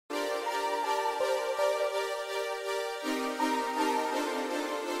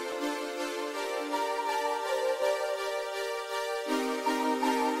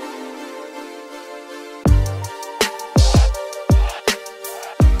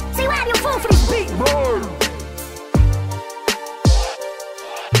fool for this beat.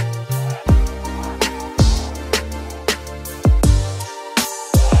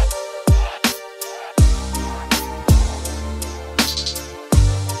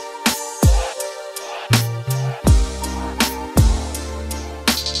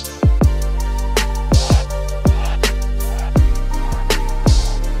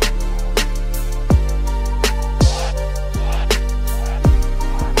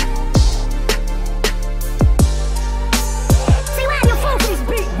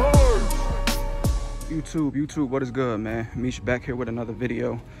 YouTube, what is good, man? Mish back here with another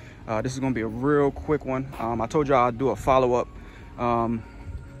video. This is gonna be a real quick one. I told y'all I'd do a follow-up on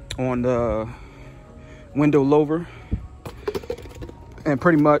the window louver, and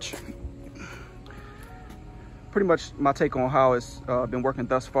pretty much my take on how it's been working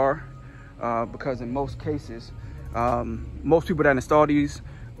thus far, because in most cases, most people that install these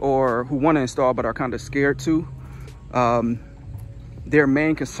or who want to install but are kind of scared to, their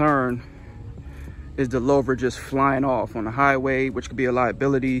main concern is the louver just flying off on the highway, which could be a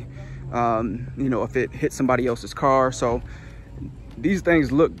liability, you know, if it hits somebody else's car. So these things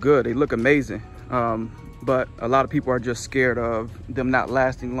look good, they look amazing, but a lot of people are just scared of them not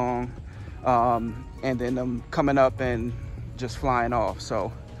lasting long, and then them coming up and just flying off.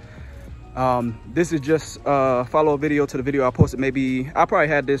 So this is just a follow-up video to the video I posted. Maybe I probably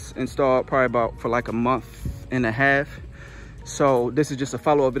had this installed for like a month and a half. So this is just a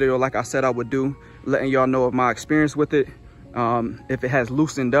follow-up video, like I said I would do, letting y'all know of my experience with it, if it has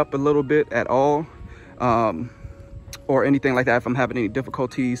loosened up a little bit at all, or anything like that, if I'm having any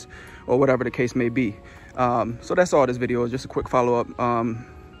difficulties or whatever the case may be. So that's all this video is, just a quick follow-up.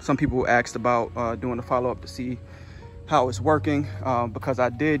 Some people asked about doing a follow-up to see how it's working, because I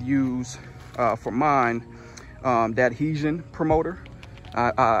did use for mine the adhesion promoter.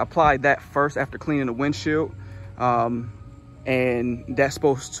 I applied that first after cleaning the windshield, and that's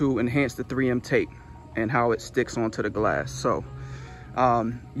supposed to enhance the 3M tape and how it sticks onto the glass. So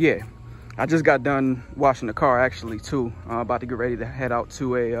yeah, I just got done washing the car actually too. I'm about to get ready to head out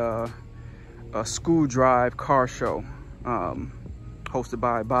to a school drive car show, hosted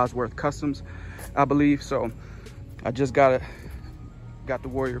by Bosworth Customs, I believe. So I just got the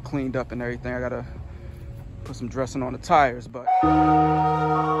Warrior cleaned up and everything. I gotta put some dressing on the tires, but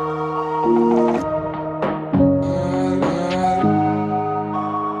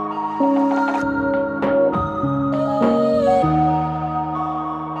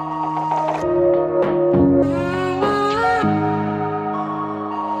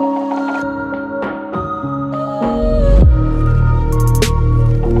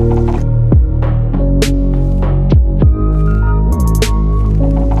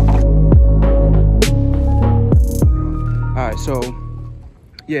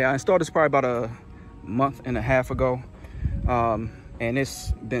yeah, I installed this probably about a month and a half ago, and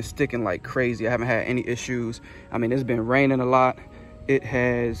it's been sticking like crazy. I haven't had any issues. I mean, it's been raining a lot. It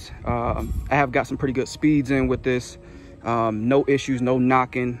has, I have got some pretty good speeds in with this. No issues, no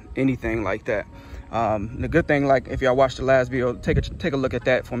knocking, anything like that. The good thing, like if y'all watched the last video, take a look at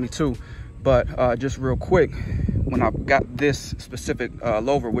that for me too. But just real quick, when I got this specific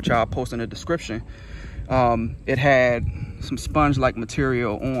louver, which I'll post in the description, it had some sponge-like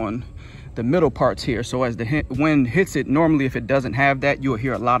material on the middle parts here. So as the wind hits it, normally if it doesn't have that, you'll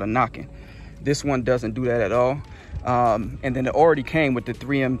hear a lot of knocking. This one doesn't do that at all. And then it already came with the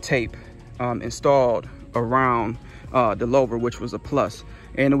 3M tape installed around the louver, which was a plus,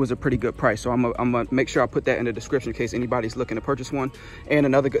 and it was a pretty good price. So I'm gonna make sure I put that in the description in case anybody's looking to purchase one. And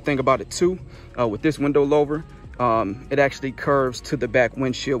another good thing about it too, with this window louver, it actually curves to the back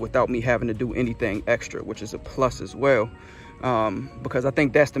windshield without me having to do anything extra, which is a plus as well. Because I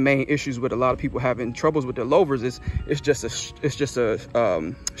think that's the main issues with a lot of people having troubles with their louvers, is it's just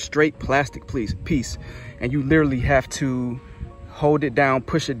a straight plastic piece, and you literally have to hold it down,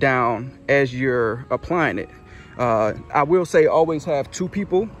 push it down as you're applying it. I will say always have two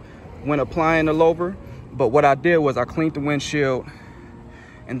people when applying the louver, but what I did was I cleaned the windshield,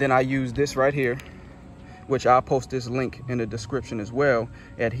 and then I used this right here, which I'll post this link in the description as well.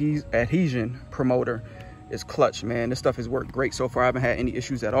 Adhesion promoter is clutch, man. This stuff has worked great so far. I haven't had any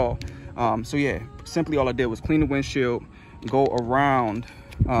issues at all. So yeah, simply all I did was clean the windshield, go around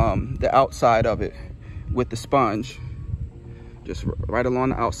the outside of it with the sponge, just right along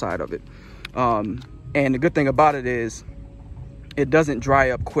the outside of it. And the good thing about it is it doesn't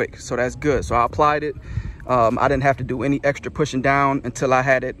dry up quick, so that's good. So I applied it. I didn't have to do any extra pushing down until I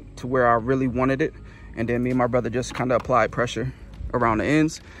had it to where I really wanted it. And then me and my brother just kind of applied pressure around the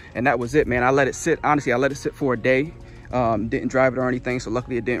ends, and that was it, man. I let it sit, honestly, I let it sit for a day. Didn't drive it or anything, so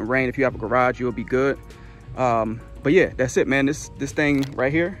luckily it didn't rain. If you have a garage, you'll be good. But yeah, that's it, man. This thing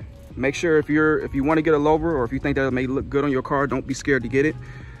right here, make sure if you want to get a Louver, or if you think that it may look good on your car, don't be scared to get it.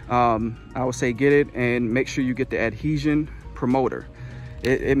 I would say get it, and make sure you get the adhesion promoter.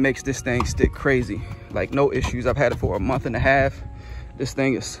 It makes this thing stick crazy, like no issues. I've had it for a month and a half. This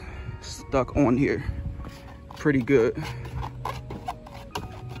thing is stuck on here pretty good.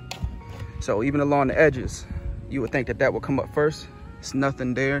 So even along the edges, you would think that would come up first. It's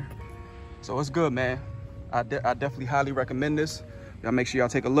nothing there, so it's good, man. I definitely highly recommend this. Y'all make sure y'all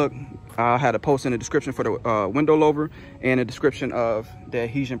take a look. I had a post in the description for the window louver and a description of the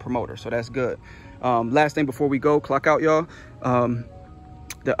adhesion promoter, so that's good. Last thing before we go, clock out, y'all.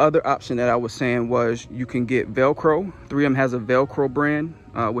 The other option that I was saying was you can get Velcro. 3M has a Velcro brand,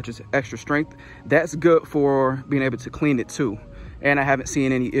 which is extra strength. That's good for being able to clean it too. And I haven't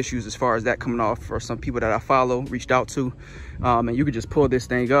seen any issues as far as that coming off for some people that I follow, reached out to. And you can just pull this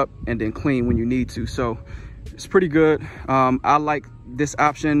thing up and then clean when you need to. So it's pretty good. I like this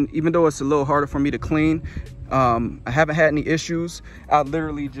option, even though it's a little harder for me to clean. I haven't had any issues. I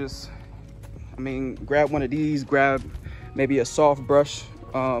literally just, grab one of these, grab maybe a soft brush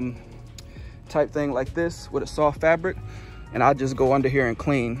type thing like this with a soft fabric, and I just go under here and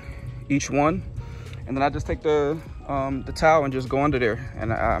clean each one, and then I just take the towel and just go under there,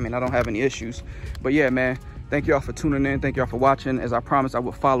 and I don't have any issues. But yeah, man, thank y'all for tuning in, thank y'all for watching. As I promised, I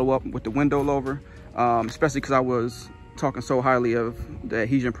will follow up with the window louver, especially because I was talking so highly of the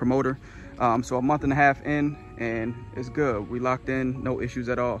adhesion promoter. So a month and a half in, and it's good. We locked in, no issues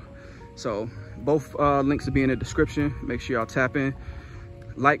at all. So both links will be in the description. Make sure y'all tap in,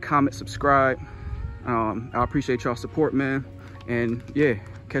 like, comment, subscribe. I appreciate y'all support, man. And yeah,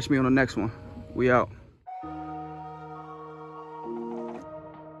 catch me on the next one. We out.